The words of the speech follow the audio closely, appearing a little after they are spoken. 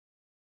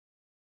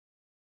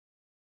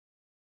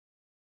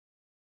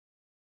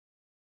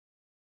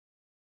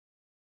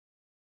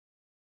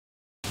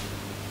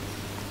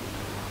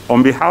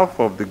On behalf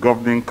of the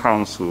Governing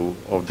Council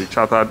of the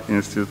Chartered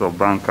Institute of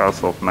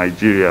Bankers of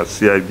Nigeria,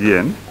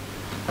 CIBN,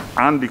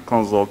 and the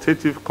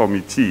Consultative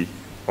Committee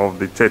of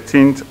the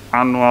 13th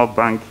Annual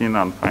Banking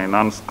and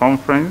Finance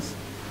Conference,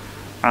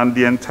 and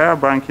the entire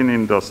banking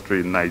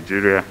industry in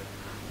Nigeria,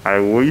 I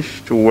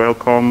wish to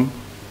welcome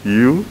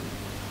you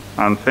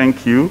and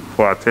thank you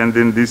for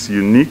attending this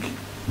unique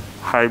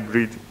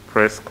hybrid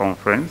press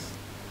conference,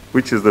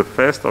 which is the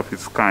first of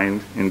its kind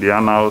in the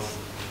annals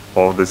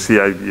of the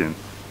CIBN.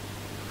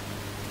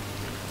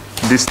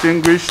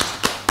 Distinguished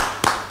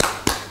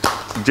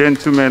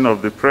gentlemen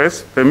of the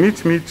press,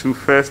 permit me to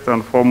first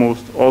and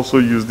foremost also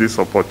use this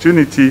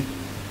opportunity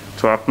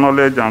to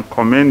acknowledge and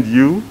commend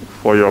you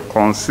for your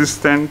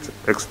consistent,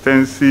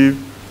 extensive,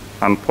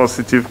 and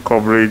positive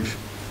coverage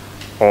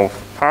of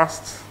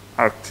past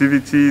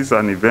activities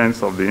and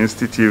events of the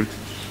Institute,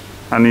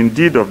 and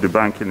indeed of the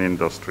banking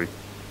industry.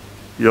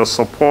 Your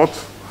support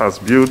has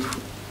built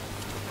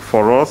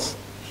for us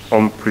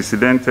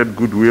unprecedented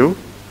goodwill,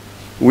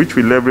 which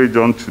we leverage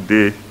on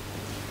today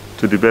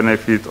to the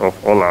benefit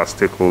of all our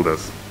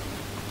stakeholders.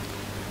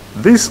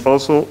 This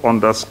also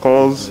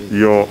underscores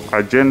your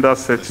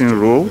agenda-setting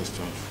role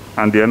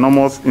and the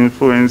enormous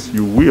influence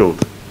you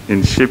wield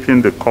in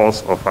shaping the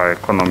course of our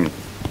economy.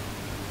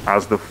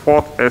 As the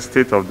fourth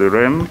estate of the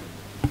realm,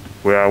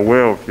 we are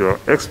aware of your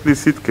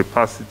explicit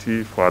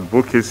capacity for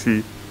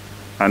advocacy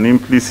and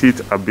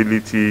implicit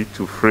ability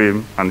to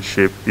frame and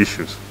shape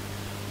issues.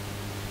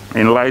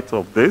 In light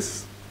of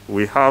this,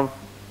 we have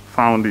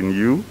found in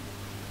you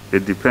a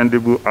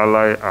dependable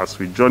ally as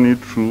we journey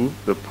through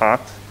the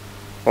path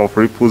of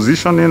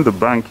repositioning the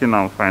banking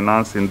and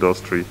finance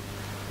industry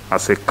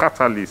as a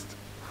catalyst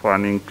for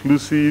an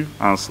inclusive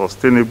and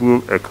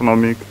sustainable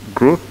economic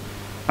growth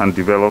and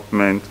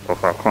development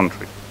of our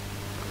country.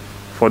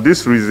 For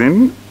this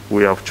reason,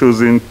 we have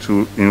chosen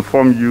to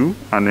inform you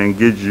and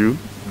engage you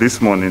this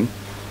morning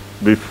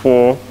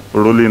before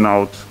rolling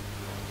out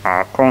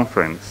our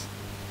conference.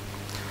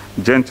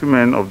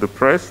 Gentlemen of the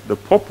press, the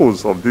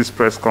purpose of this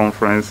press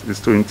conference is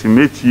to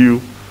intimate you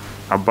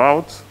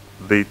about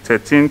the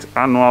 13th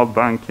Annual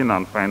Banking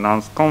and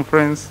Finance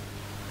Conference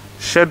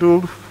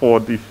scheduled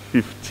for the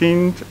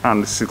 15th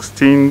and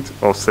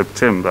 16th of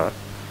September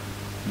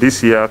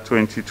this year,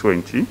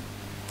 2020,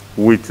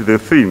 with the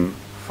theme,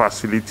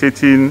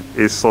 Facilitating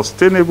a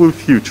Sustainable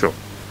Future,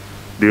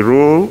 the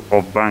Role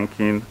of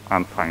Banking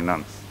and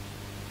Finance.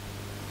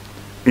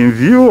 In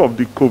view of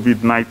the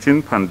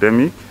COVID-19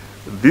 pandemic,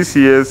 this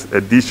year's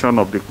edition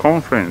of the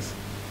conference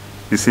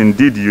is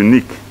indeed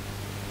unique,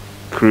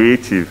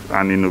 creative,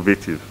 and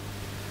innovative.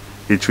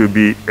 It will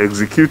be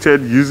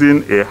executed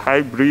using a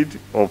hybrid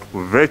of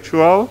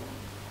virtual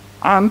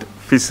and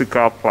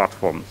physical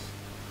platforms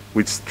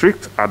with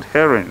strict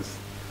adherence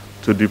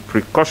to the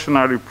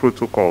precautionary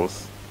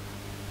protocols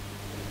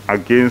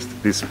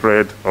against the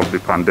spread of the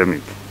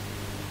pandemic.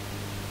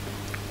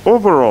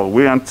 Overall,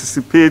 we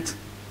anticipate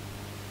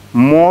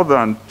more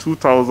than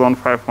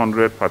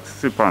 2,500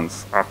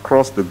 participants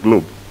across the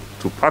globe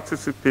to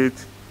participate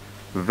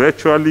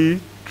virtually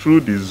through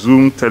the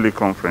Zoom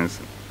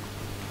teleconferencing.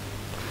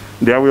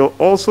 There will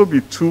also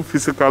be 2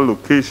 physical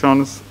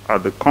locations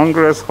at the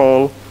Congress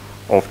Hall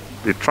of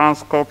the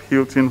Transcorp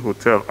Hilton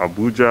Hotel,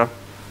 Abuja,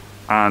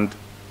 and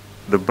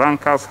the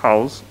Bankers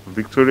House,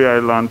 Victoria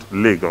Island,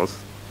 Lagos,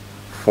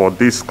 for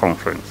this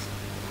conference.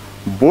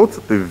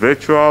 Both the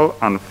virtual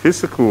and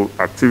physical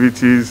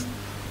activities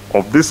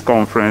of this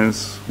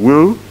conference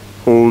will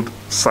hold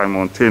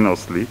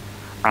simultaneously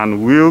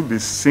and will be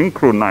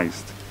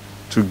synchronized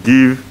to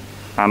give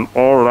an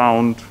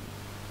all-round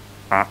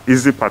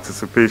easy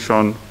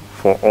participation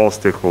for all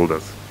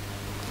stakeholders.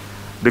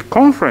 The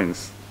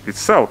conference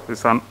itself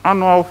is an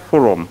annual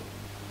forum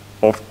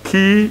of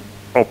key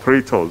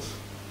operators,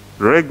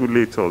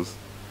 regulators,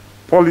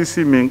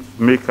 policy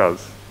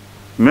makers,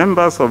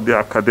 members of the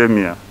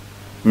academia,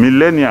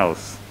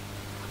 millennials,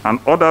 and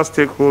other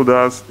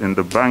stakeholders in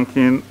the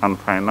banking and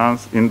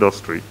finance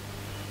industry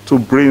to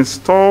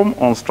brainstorm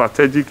on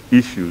strategic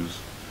issues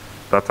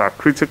that are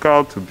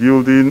critical to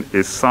building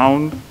a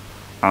sound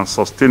and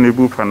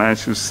sustainable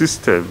financial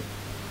system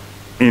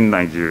in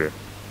Nigeria.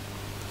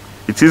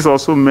 It is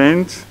also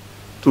meant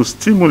to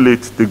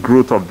stimulate the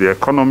growth of the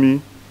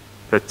economy,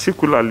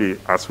 particularly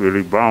as we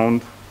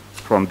rebound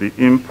from the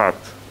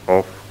impact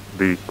of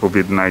the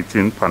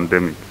COVID-19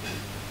 pandemic.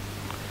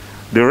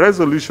 The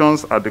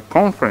resolutions at the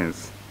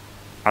conference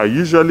are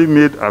usually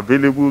made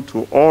available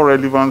to all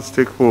relevant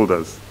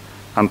stakeholders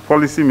and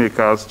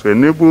policymakers to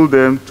enable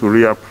them to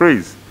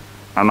reappraise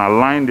and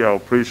align their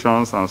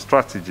operations and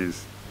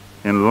strategies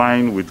in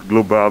line with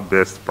global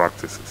best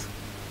practices.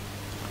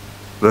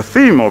 The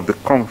theme of the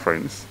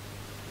conference,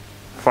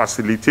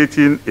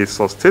 Facilitating a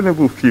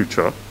Sustainable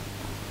Future,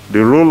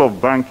 the Role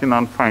of Banking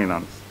and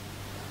Finance,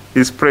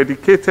 is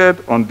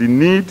predicated on the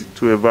need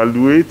to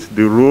evaluate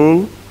the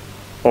role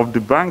of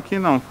the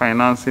banking and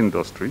finance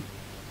industry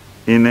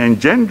in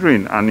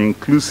engendering an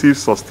inclusive,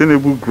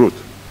 sustainable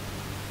growth,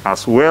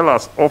 as well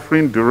as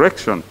offering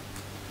direction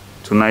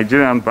to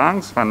Nigerian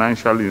banks,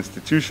 financial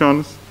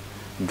institutions,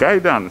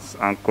 guidance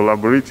and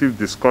collaborative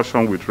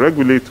discussion with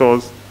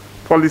regulators,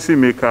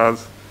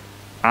 policymakers,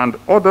 and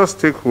other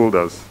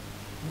stakeholders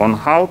on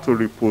how to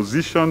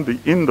reposition the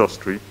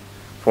industry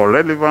for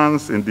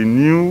relevance in the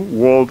new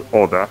world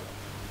order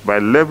by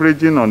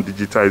leveraging on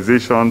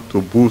digitization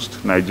to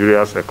boost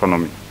Nigeria's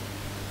economy.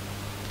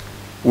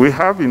 We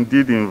have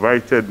indeed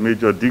invited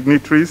major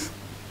dignitaries.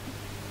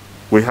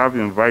 We have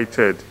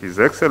invited His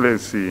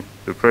Excellency,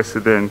 the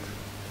President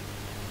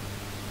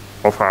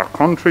of our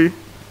country,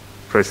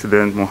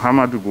 President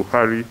Muhammadu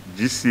Buhari,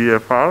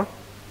 GCFR,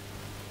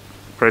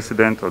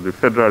 President of the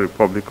Federal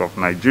Republic of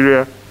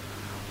Nigeria.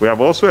 We have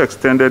also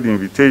extended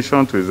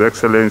invitation to His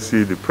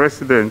Excellency, the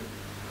President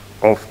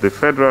of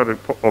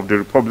the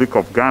Republic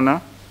of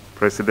Ghana,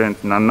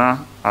 President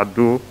Nana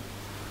Addo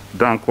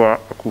Dankwa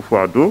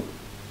Akufo-Addo.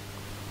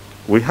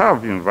 We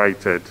have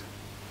invited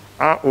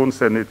our own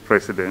Senate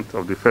President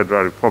of the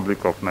Federal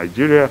Republic of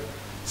Nigeria,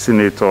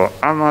 Senator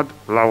Ahmad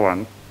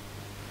Lawan,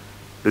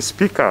 the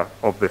Speaker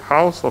of the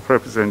House of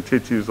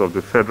Representatives of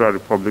the Federal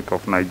Republic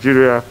of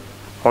Nigeria,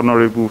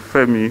 Honorable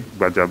Femi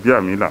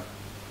Gbajabiamila,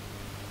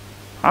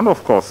 and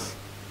of course,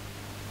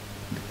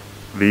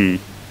 the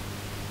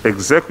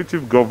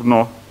Executive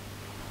Governor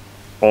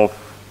of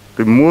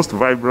the most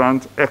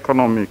vibrant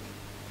economic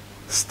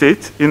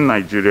state in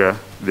Nigeria,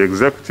 the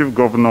Executive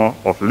Governor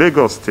of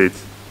Lagos State,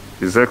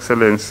 His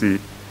Excellency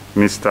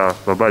Mr.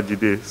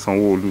 Babajide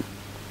Sanwo-Olu.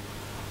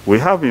 We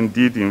have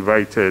indeed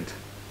invited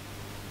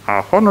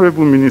our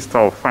Honorable Minister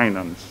of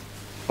Finance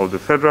of the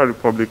Federal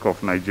Republic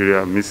of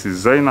Nigeria, Mrs.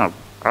 Zainab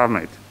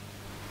Ahmed,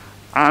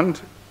 and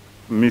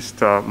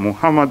Mr.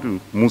 Muhammadu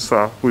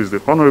Musa, who is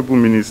the Honorable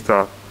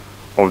Minister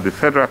of the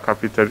Federal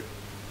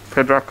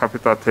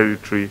Capital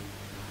Territory,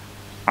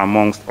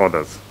 amongst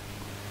others.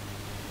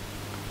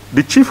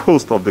 The chief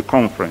host of the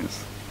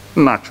conference,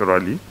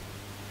 naturally,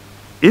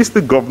 is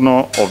the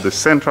Governor of the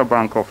Central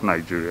Bank of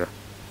Nigeria,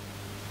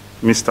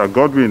 Mr.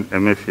 Godwin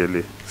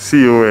Emefiele,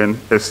 CON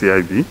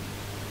FCIB,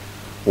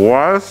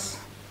 whilst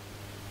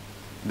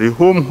the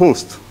home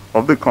host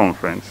of the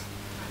conference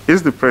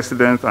is the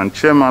President and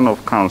Chairman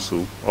of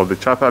Council of the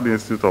Chartered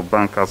Institute of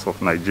Bankers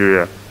of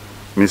Nigeria,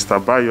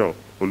 Mr. Bayo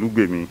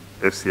Olugbemi,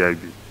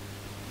 FCIB.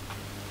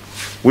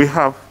 We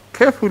have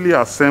carefully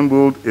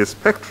assembled a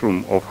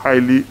spectrum of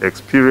highly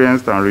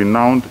experienced and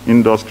renowned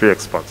industry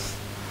experts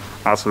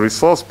as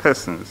resource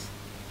persons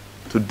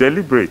to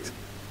deliberate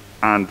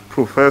and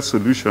proffer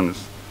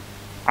solutions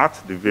at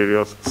the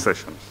various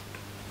sessions.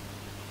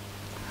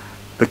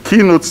 The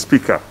keynote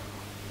speaker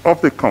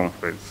of the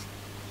conference,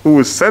 who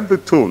will set the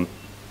tone,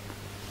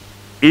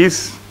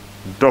 is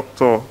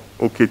Dr.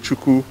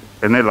 Okechukwu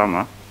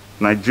Enelama,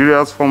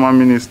 Nigeria's former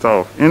Minister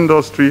of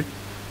Industry,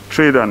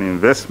 Trade and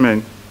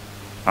Investment,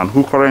 and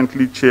who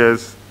currently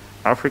chairs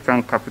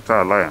African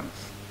Capital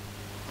Alliance.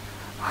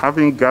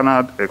 Having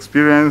garnered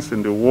experience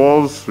in the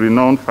world's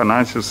renowned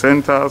financial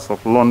centers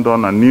of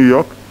London and New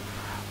York,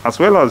 as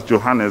well as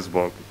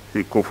Johannesburg,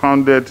 he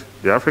co-founded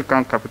the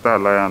African Capital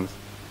Alliance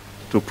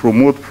to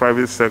promote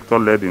private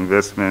sector-led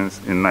investments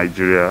in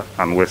Nigeria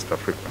and West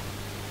Africa.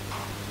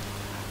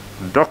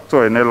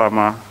 Dr.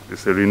 Enelama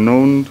is a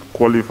renowned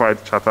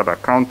qualified chartered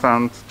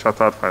accountant,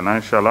 chartered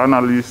financial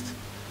analyst,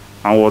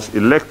 and was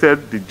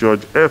elected the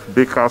George F.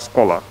 Baker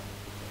Scholar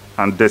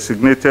and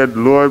designated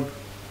Loeb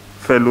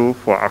Fellow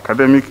for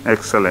Academic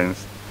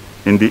Excellence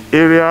in the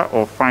area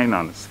of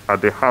finance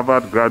at the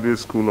Harvard Graduate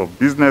School of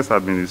Business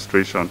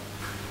Administration,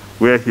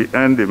 where he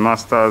earned a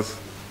master's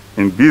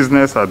in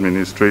Business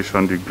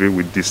Administration degree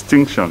with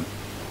distinction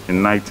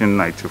in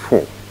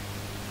 1994.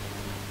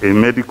 A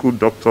medical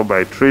doctor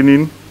by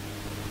training,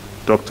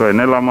 Dr.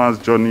 Enelama's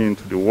journey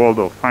into the world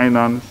of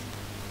finance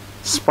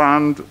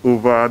spanned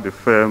over the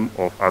firm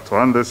of Arthur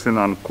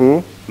Andersen &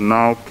 Co.,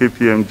 now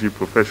KPMG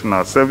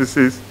Professional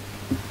Services,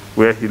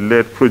 where he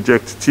led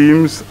project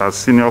teams as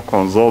senior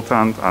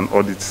consultant and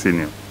audit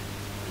senior.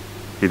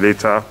 He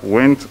later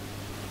went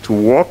to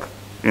work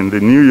in the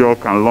New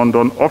York and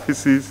London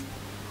offices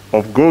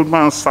of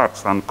Goldman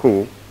Sachs &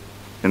 Co.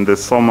 in the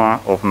summer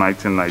of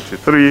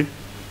 1993,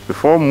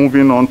 before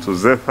moving on to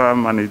Zephyr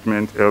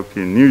Management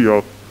LP in New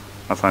York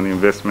as an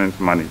investment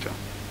manager.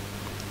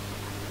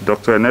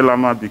 Dr.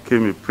 Enelama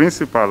became a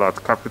principal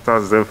at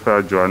Capital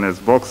Zephyr,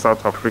 Johannesburg,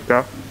 South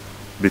Africa,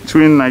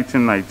 between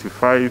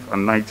 1995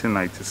 and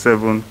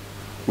 1997,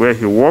 where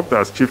he worked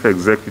as chief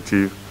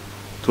executive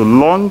to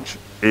launch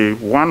a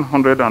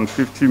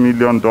 $150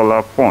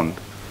 million fund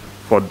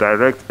for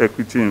direct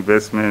equity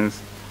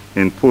investments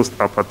in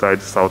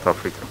post-apartheid South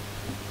Africa.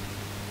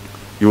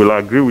 You will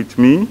agree with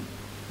me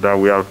that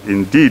we have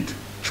indeed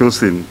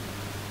chosen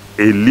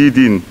a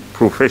leading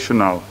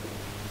professional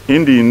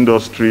in the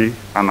industry,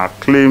 an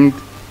acclaimed,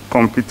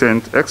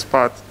 competent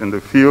expert in the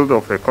field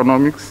of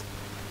economics,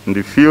 in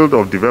the field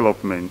of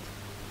development,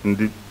 in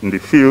the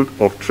field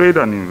of trade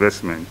and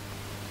investment,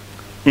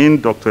 in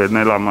Dr.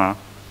 Enelama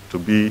to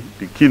be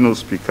the keynote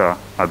speaker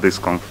at this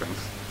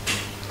conference.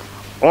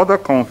 Other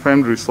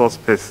confirmed resource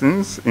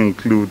persons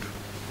include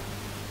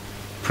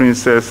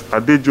Princess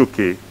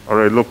Adejoke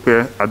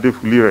Orelope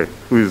Adefulire,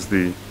 who is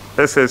the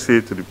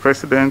SSA to the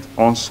President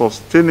on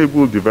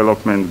Sustainable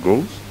Development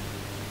Goals,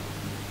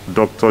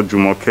 Dr.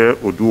 Jumoke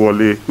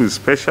Oduwole, who is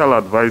Special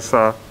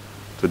Advisor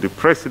to the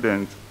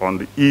President on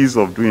the Ease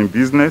of Doing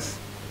Business,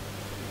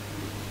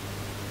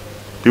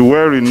 the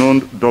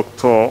well-renowned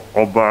Dr.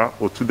 Oba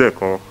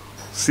Otudeko,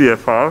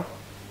 CFR,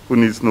 who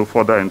needs no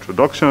further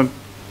introduction,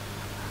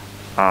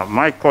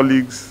 my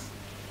colleagues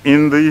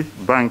in the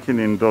banking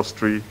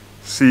industry,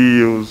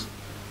 CEOs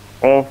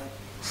of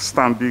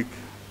Stanbic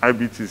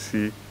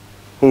IBTC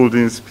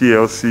Holdings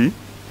PLC,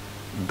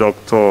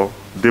 Dr.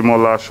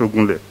 Demola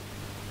Shogunle,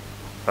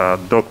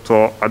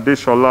 Dr.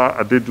 Adeshola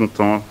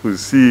Adeduntan, who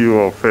is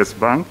CEO of First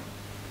Bank,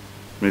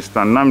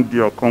 Mr. Namdi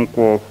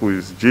Okonkwo, who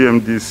is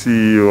GMD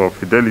CEO of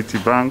Fidelity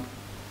Bank,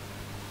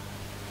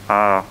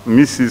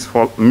 Miss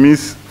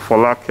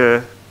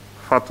Folake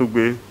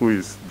Fatugbe, who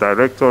is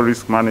Director of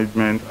Risk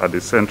Management at the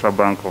Central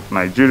Bank of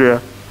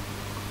Nigeria,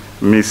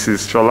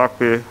 Mrs.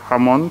 Sholakwe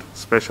Hammond,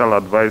 Special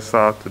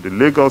Advisor to the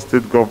Lagos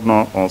State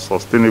Governor on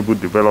Sustainable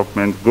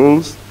Development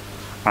Goals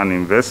and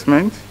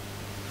Investment,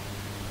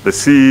 the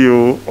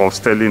CEO of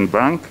Sterling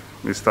Bank,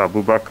 Mr.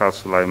 Abubakar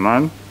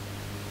Sulaiman,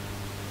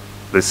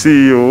 the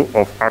CEO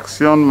of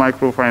Action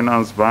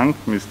Microfinance Bank,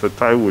 Mr.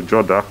 Taiwo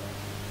Joda,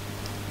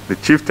 the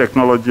Chief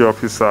Technology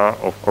Officer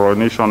of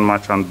Coronation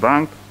Merchant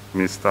Bank,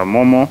 Mr.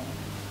 Momo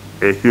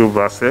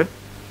Ehiobase,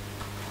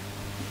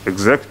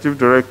 Executive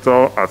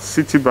Director at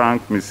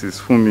Citibank,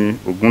 Mrs. Fumi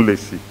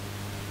Ogunlesi,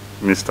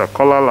 Mr.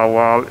 Kola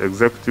Lawal,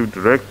 Executive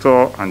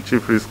Director and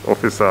Chief Risk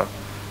Officer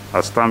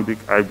at Stanbic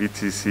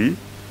IBTC,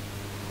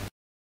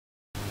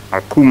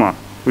 Akuma,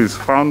 who is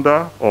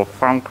founder of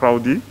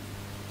FarmCrowdy,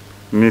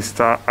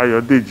 Mr.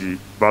 Ayodeji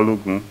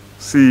Balogun,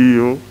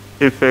 CEO,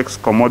 FX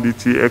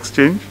Commodity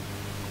Exchange,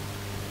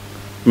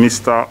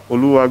 Mr.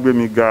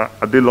 Oluwagbemiga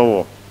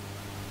Adelowo,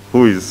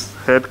 who is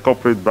Head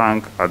Corporate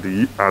Bank at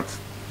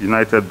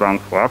United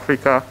Bank for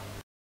Africa.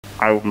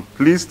 I am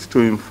pleased to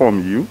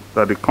inform you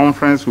that the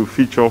conference will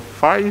feature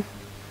 5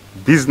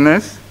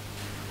 business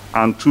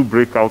and 2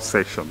 breakout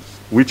sessions,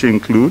 which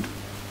include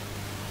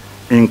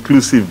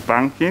inclusive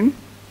banking,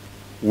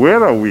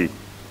 where are we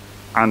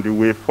and the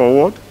way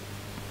forward,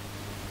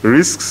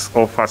 risks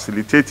of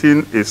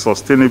facilitating a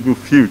sustainable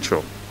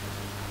future,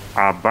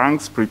 are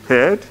banks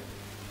prepared,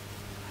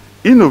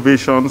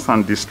 innovations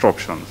and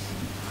disruptions,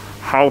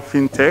 how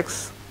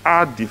fintechs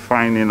are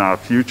defining our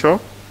future,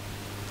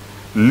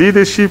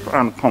 leadership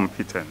and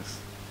competence,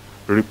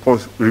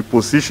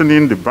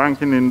 repositioning the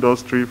banking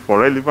industry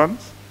for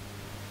relevance,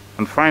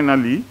 and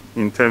finally,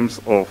 in terms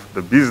of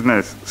the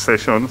business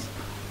sessions,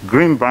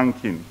 green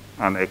banking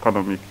and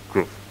economic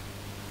growth.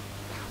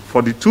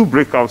 For the 2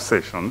 breakout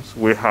sessions,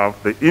 we have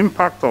the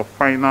impact of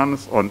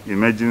finance on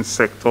emerging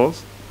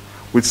sectors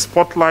with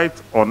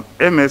spotlight on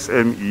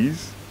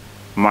MSMEs,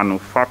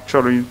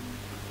 manufacturing,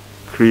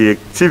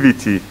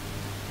 creativity,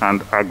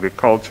 and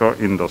agriculture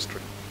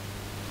industry.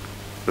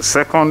 The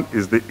second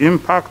is the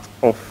impact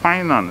of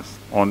finance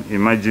on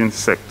emerging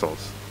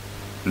sectors,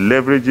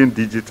 leveraging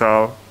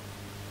digital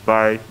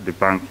by the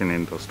banking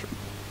industry.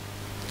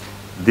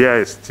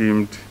 Dear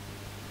esteemed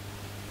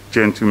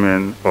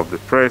gentlemen of the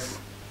press,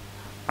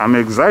 I'm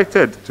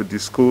excited to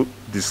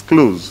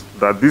disclose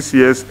that this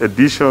year's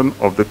edition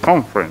of the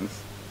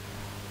conference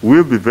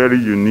will be very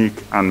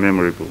unique and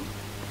memorable.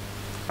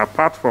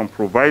 Apart from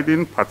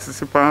providing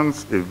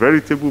participants a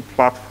veritable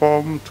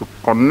platform to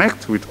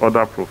connect with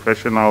other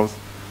professionals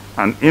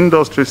and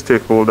industry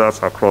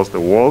stakeholders across the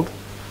world,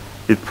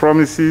 it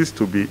promises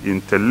to be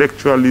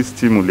intellectually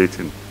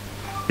stimulating.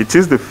 It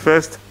is the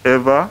first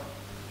ever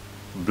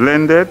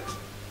blended,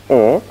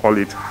 or call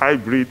it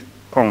hybrid,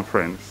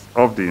 conference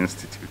of the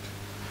Institute.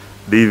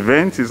 The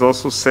event is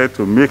also set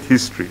to make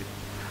history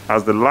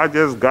as the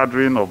largest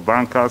gathering of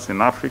bankers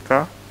in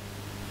Africa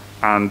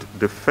and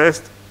the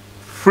first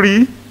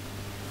free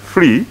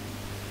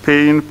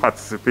paying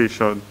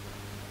participation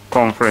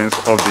conference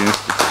of the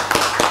Institute.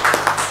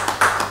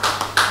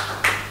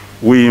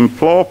 We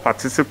implore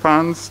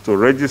participants to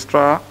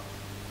register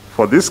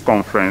for this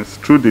conference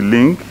through the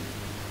link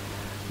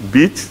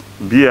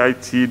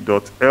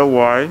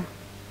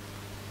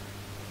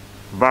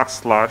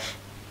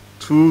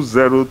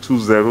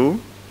bit.ly/2020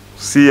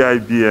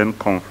 CIBN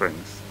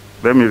conference.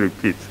 Let me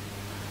repeat,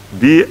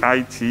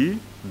 bit.ly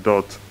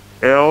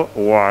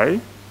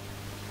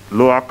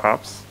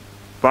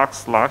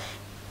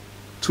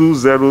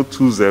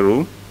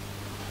 /2020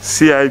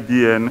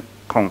 CIBN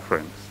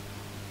conference.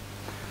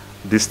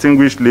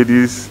 Distinguished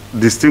ladies,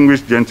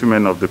 distinguished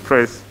gentlemen of the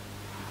press,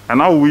 I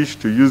now wish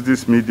to use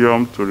this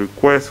medium to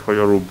request for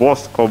your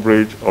robust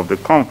coverage of the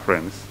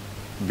conference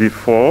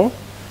before,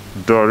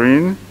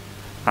 during,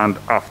 and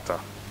after.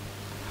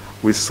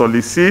 We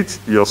solicit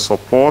your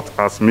support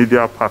as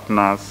media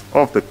partners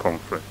of the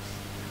conference.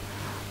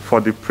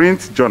 For the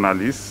print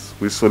journalists,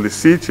 we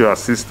solicit your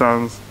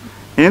assistance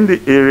in the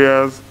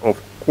areas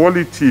of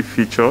quality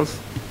features,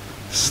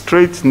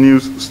 straight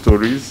news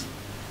stories,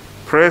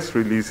 press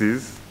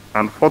releases,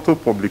 and photo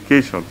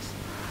publications,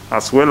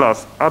 as well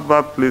as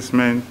advert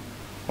placement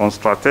on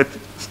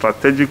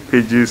strategic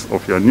pages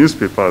of your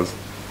newspapers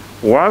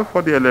while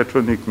for the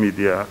electronic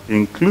media,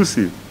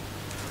 inclusive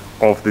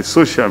of the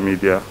social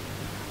media,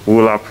 we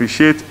will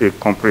appreciate a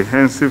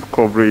comprehensive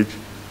coverage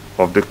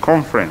of the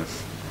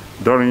conference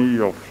during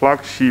your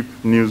flagship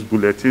news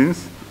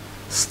bulletins,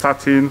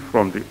 starting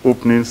from the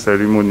opening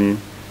ceremony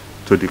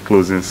to the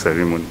closing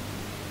ceremony.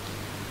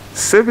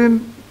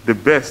 Saving the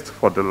best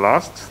for the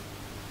last,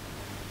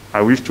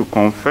 I wish to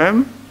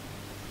confirm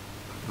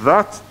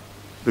that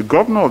the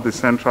Governor of the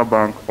Central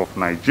Bank of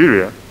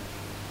Nigeria,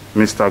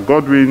 Mr.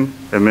 Godwin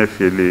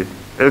Emefiele,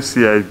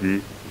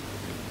 FCIB,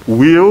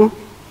 will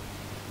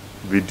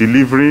be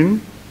delivering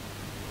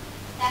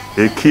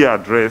a key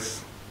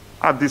address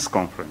at this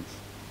conference.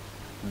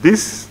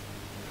 This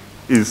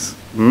is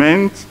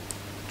meant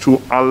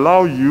to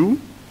allow you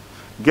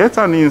get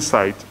an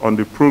insight on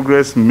the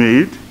progress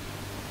made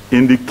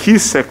in the key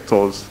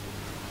sectors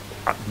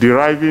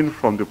deriving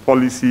from the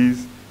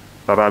policies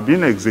that are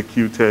being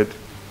executed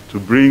to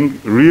bring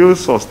real,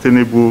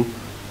 sustainable,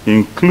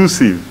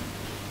 inclusive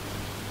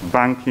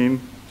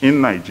banking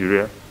in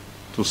Nigeria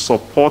to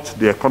support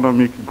the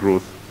economic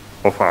growth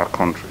of our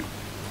country.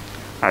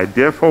 I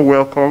therefore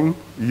welcome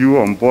you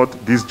on board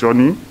this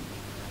journey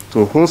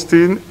to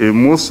hosting a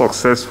most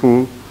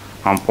successful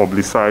and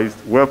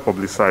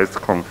well-publicized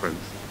conference.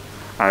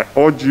 I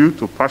urge you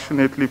to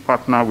passionately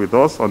partner with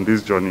us on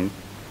this journey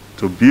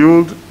to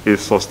build a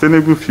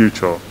sustainable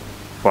future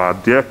for our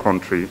dear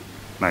country,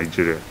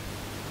 Nigeria.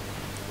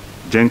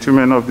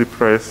 Gentlemen of the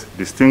press,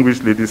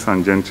 distinguished ladies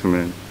and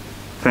gentlemen,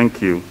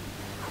 thank you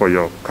for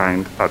your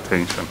kind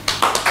attention.